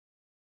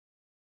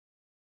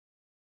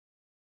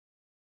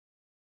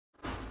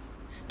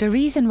The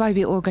reason why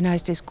we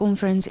organize this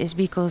conference is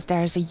because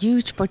there is a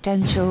huge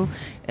potential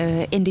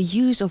in the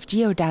use of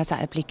geodata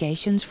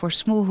applications for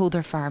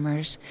smallholder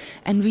farmers,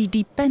 and we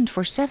depend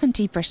for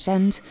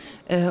 70%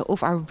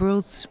 of our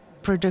world's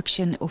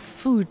production of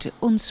food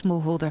on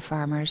smallholder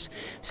farmers.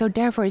 So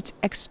therefore it's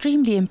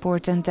extremely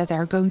important that they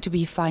are going to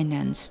be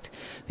financed.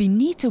 We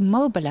need to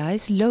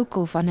mobilize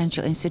local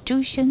financial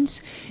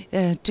institutions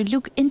to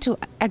look into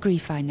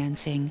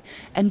agri-financing.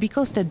 And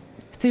because the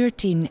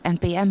 13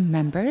 NPM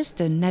members,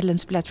 the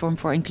Netherlands Platform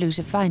for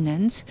Inclusive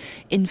Finance,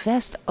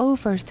 invest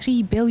over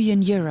 3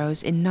 billion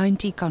euros in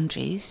 90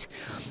 countries,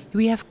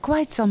 we have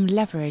quite some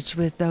leverage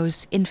with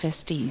those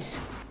investees.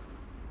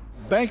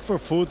 Bank for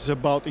Food is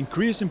about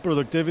increasing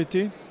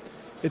productivity,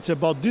 it's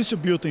about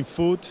distributing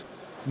food,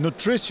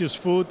 nutritious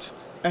food,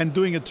 and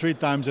doing it 3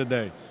 times a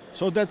day.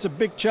 So that's a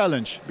big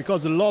challenge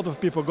because a lot of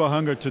people go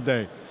hungry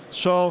today.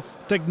 So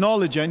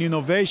technology and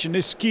innovation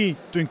is key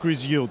to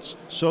increase yields.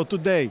 So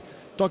today,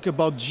 talk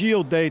about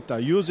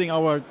geodata, using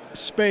our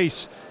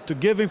space to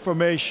give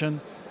information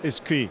is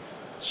key.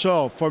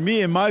 So for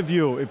me, in my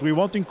view, if we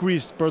want to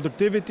increase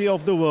productivity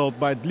of the world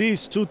by at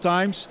least 2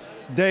 times,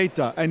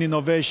 data and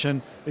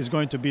innovation is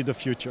going to be the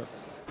future.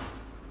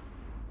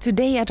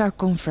 Today at our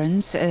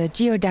conference,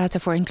 Geodata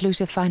for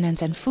Inclusive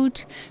Finance and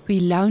Food, we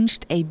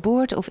launched a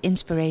board of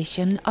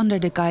inspiration under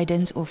the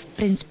guidance of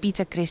Prins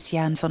Pieter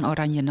Christian van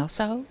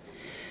Oranje-Nassau.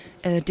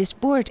 This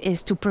board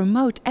is to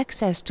promote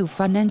access to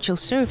financial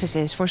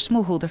services for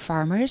smallholder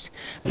farmers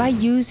by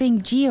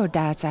using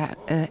geodata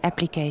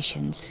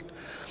applications.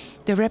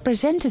 The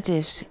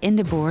representatives in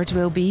the board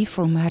will be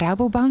from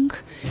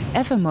Rabobank,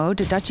 FMO,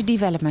 the Dutch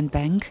Development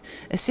Bank,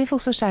 a civil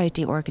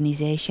society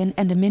organization,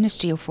 and the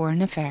Ministry of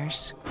Foreign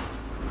Affairs.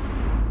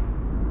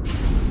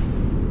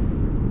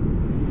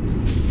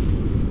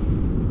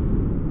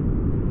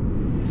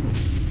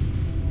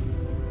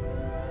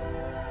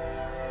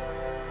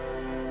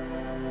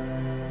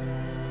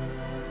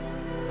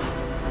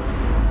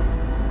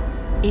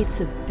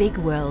 It's a big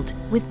world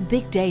with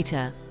big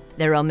data.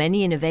 There are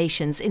many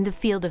innovations in the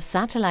field of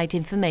satellite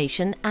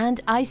information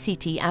and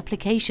ICT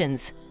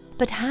applications.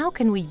 But how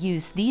can we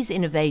use these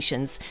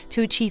innovations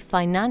to achieve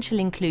financial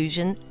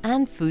inclusion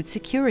and food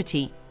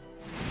security?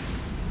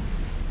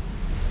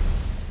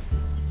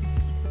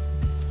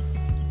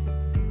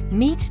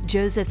 Meet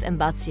Joseph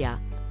Mbatsia,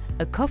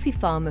 a coffee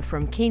farmer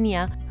from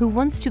Kenya who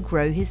wants to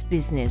grow his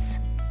business.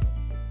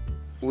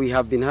 We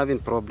have been having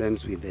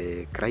problems with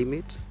the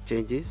climate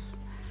changes,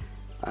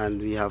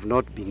 and we have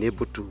not been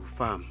able to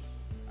farm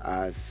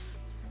as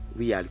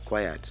we are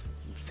required,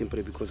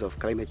 simply because of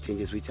climate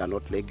changes which are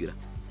not regular.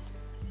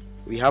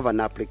 We have an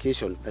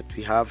application that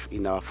we have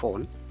in our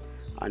phone,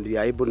 and we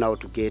are able now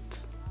to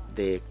get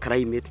the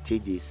climate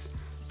changes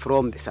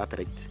from the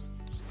satellite.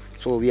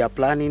 So we are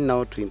planning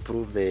now to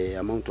improve the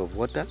amount of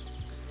water,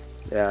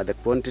 the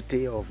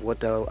quantity of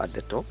water at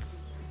the top.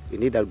 We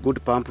need a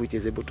good pump which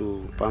is able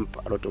to pump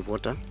a lot of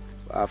water.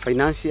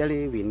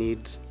 Financially, we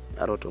need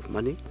a lot of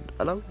money,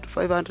 around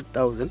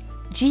 500,000.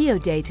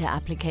 Geodata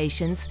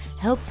applications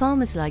help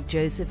farmers like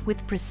Joseph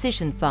with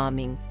precision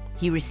farming.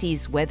 He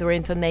receives weather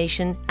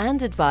information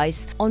and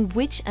advice on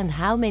which and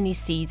how many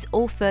seeds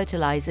or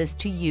fertilizers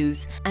to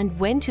use and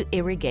when to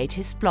irrigate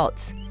his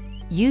plots.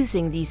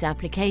 Using these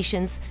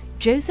applications,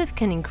 Joseph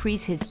can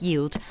increase his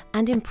yield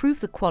and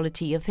improve the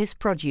quality of his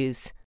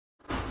produce.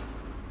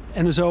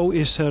 NSO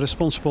is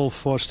responsible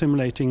for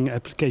stimulating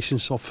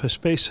applications of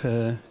space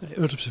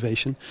Earth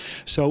observation.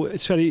 So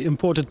it's very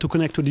important to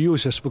connect to the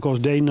users because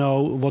they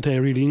know what they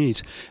really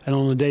need. And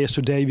on a day as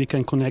today, we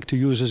can connect to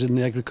users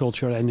in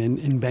agriculture and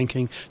in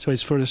banking. So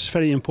it's for us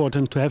very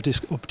important to have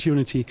this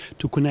opportunity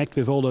to connect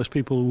with all those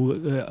people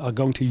who are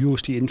going to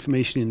use the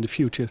information in the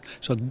future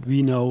so that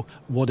we know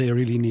what they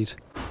really need.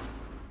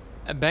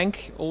 A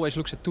bank always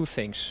looks at 2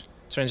 things: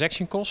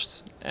 transaction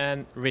cost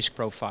and risk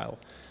profile.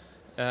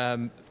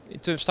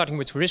 Starting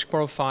with risk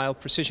profile,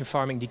 precision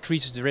farming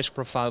decreases the risk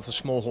profile for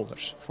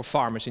smallholders, for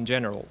farmers in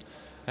general.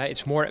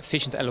 It's more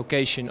efficient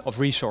allocation of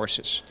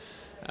resources.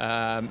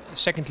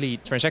 Secondly,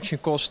 transaction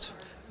costs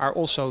are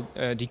also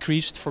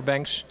decreased for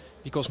banks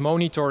because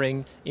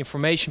monitoring,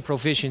 information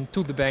provision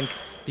to the bank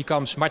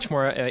becomes much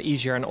more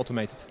easier and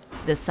automated.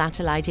 The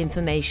satellite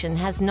information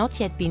has not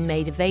yet been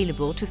made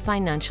available to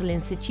financial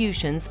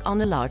institutions on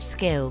a large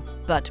scale.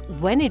 But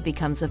when it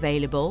becomes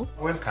available...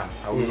 Welcome.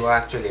 We were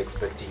actually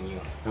expecting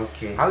you.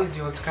 Okay. How is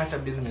your horticulture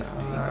business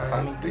doing?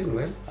 It's doing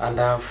well. And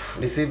I've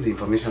received the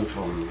information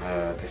from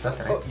the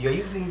satellite. Oh, you're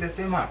using the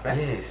same app, eh?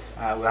 Yes.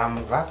 I'm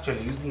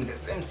actually using the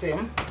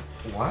same.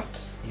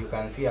 What? You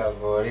can see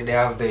I've already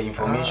have the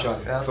information.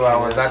 Okay, so I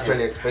was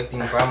actually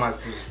expecting farmers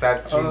to start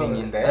streaming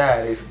in there.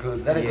 Yeah, it's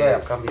good. That is why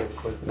I've come here,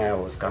 because now I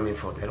was coming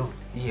for the room.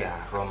 Yeah,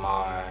 from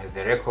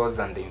the records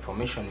and the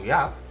information we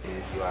have,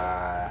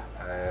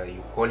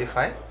 you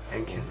qualify.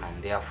 Thank you.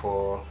 And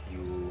therefore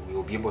we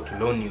will be able to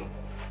loan you.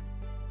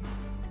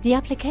 The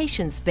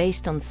applications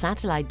based on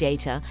satellite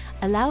data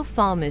allow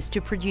farmers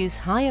to produce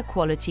higher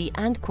quality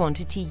and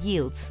quantity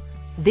yields.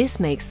 This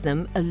makes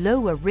them a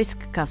lower risk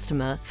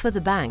customer for the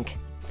bank.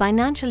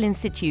 Financial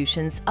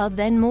institutions are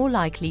then more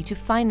likely to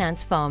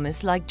finance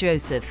farmers like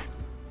Joseph.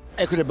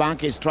 Equity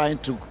Bank is trying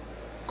to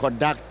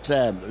conduct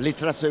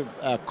literacy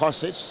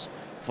courses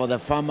for the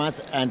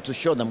farmers and to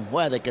show them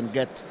where they can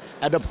get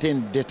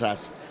adopting data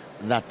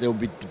that they will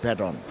be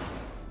dependent on.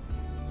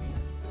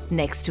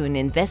 Next to an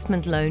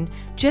investment loan,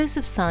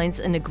 Joseph signs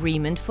an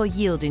agreement for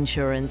yield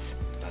insurance.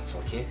 That's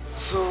okay.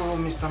 So,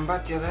 Mr.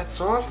 Mbatia, that's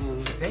all.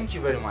 Thank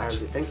you very much.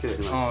 Thank you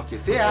very much. Oh, okay,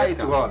 say hi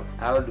to all.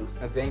 I will do.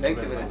 Thank you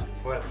very much.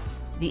 Well,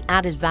 The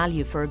added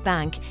value for a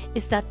bank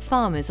is that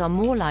farmers are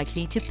more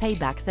likely to pay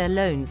back their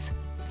loans.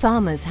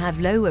 Farmers have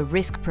lower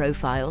risk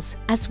profiles,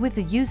 as with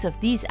the use of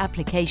these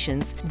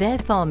applications, their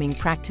farming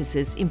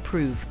practices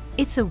improve.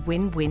 It's a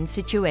win-win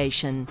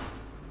situation.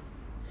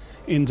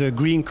 In the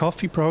Green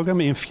Coffee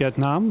program in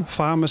Vietnam,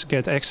 farmers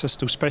get access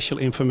to special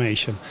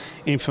information.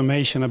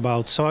 Information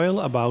about soil,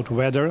 about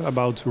weather,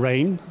 about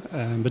rain,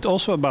 but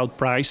also about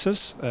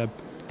prices,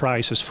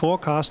 prices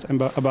forecast,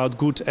 and about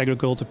good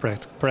agriculture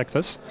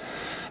practice.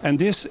 And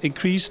this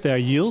increases their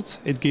yield,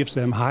 it gives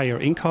them higher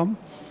income,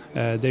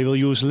 they will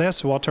use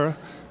less water,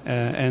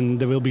 and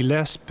there will be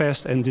less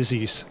pest and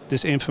disease.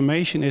 This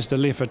information is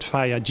delivered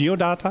via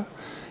Geodata,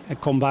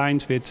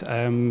 combined with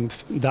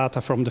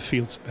data from the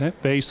field,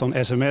 based on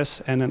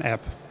SMS and an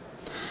app.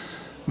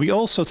 We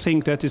also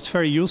think that it's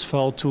very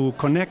useful to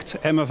connect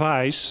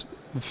MFIs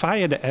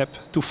via the app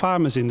to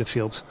farmers in the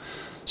field.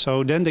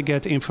 So then they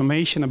get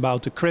information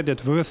about the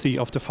credit worthy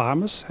of the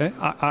farmers.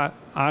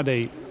 Are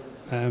they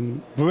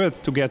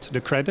worth to get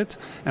the credit?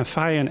 And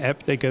via an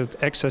app they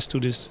get access to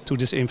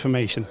this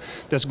information.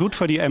 That's good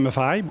for the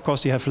MFI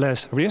because they have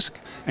less risk,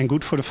 and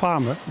good for the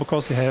farmer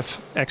because they have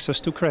access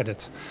to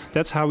credit.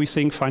 That's how we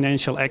think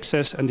financial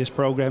access and this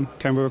program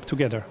can work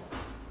together.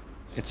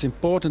 It's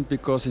important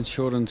because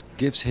insurance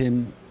gives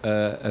him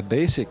a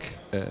basic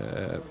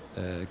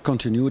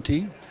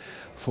continuity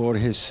for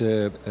his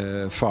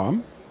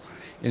farm,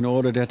 in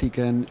order that he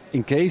can,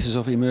 in cases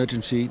of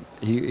emergency,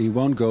 he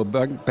won't go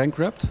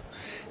bankrupt.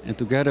 And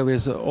together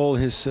with all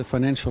his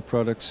financial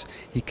products,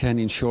 he can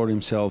insure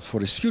himself for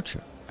his future.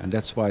 And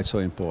that's why it's so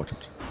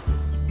important.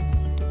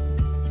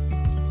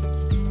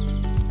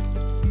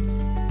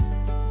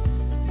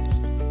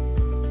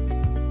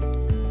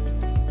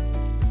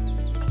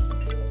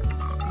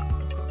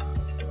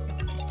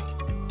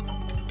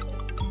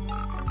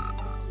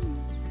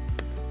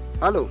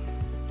 Hello.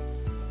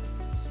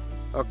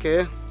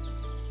 Okay.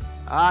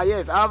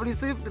 Yes, I've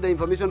received the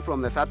information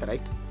from the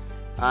satellite,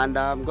 and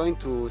I'm going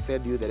to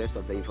send you the rest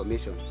of the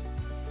information.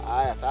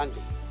 Asante.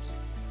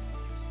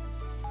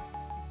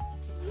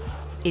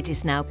 It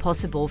is now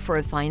possible for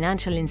a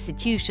financial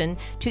institution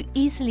to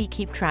easily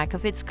keep track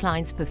of its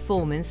clients'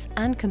 performance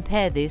and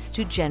compare this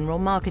to general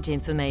market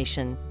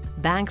information.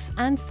 Banks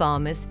and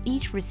farmers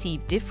each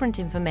receive different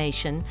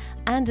information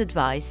and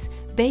advice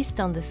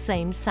based on the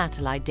same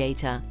satellite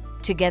data.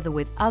 Together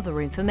with other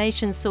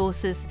information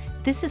sources,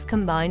 this is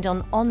combined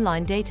on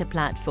online data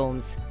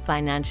platforms.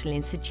 Financial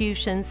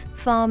institutions,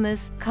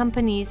 farmers,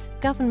 companies,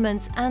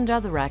 governments and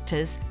other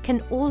actors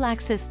can all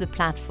access the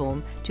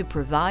platform to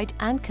provide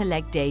and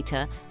collect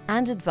data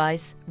and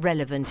advice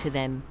relevant to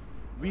them.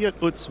 We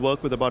at UTS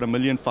work with about 1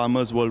 million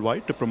farmers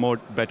worldwide to promote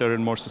better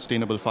and more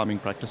sustainable farming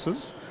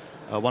practices.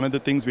 One of the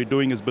things we're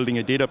doing is building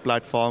a data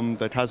platform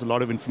that has a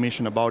lot of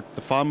information about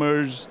the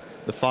farmers,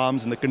 the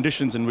farms and the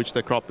conditions in which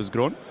their crop is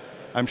grown.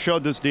 I'm sure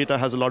this data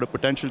has a lot of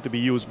potential to be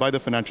used by the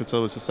financial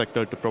services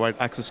sector to provide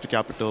access to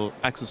capital,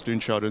 access to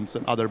insurance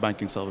and other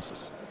banking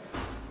services.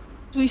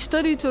 We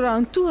studied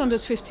around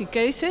 250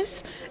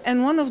 cases,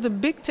 and one of the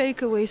big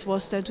takeaways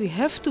was that we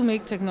have to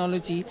make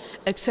technology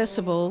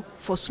accessible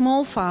for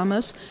small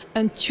farmers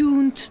and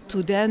tuned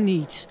to their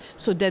needs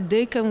so that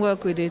they can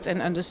work with it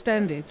and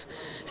understand it.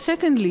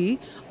 Secondly,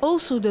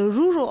 also the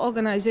rural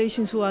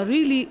organizations who are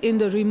really in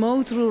the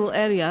remote rural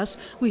areas,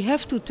 we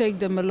have to take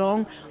them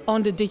along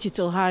on the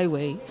digital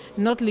highway,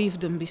 not leave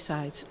them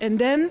beside. And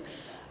then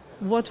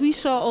what we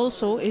saw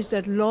also is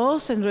that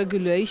laws and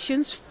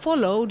regulations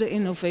follow the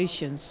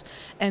innovations.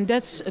 And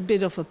that's a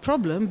bit of a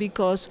problem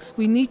because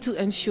we need to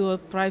ensure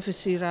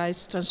privacy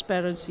rights,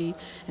 transparency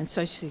and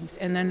such things.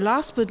 And then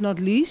last but not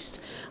least,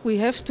 we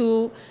have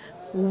to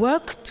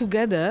work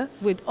together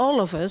with all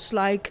of us,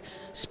 like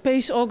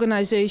space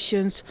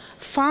organizations,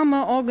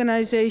 farmer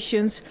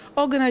organizations,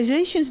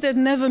 organizations that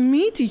never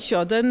meet each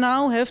other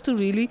now have to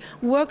really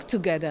work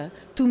together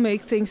to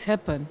make things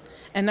happen.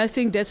 And I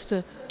think that's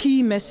the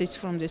key message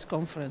from this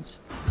conference.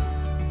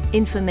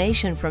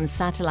 Information from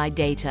satellite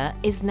data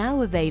is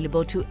now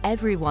available to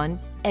everyone,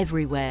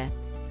 everywhere.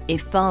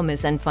 If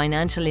farmers and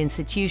financial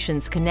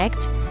institutions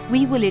connect,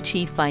 we will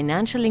achieve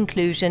financial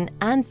inclusion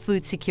and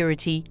food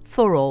security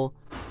for all.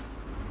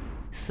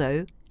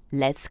 So,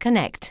 let's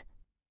connect.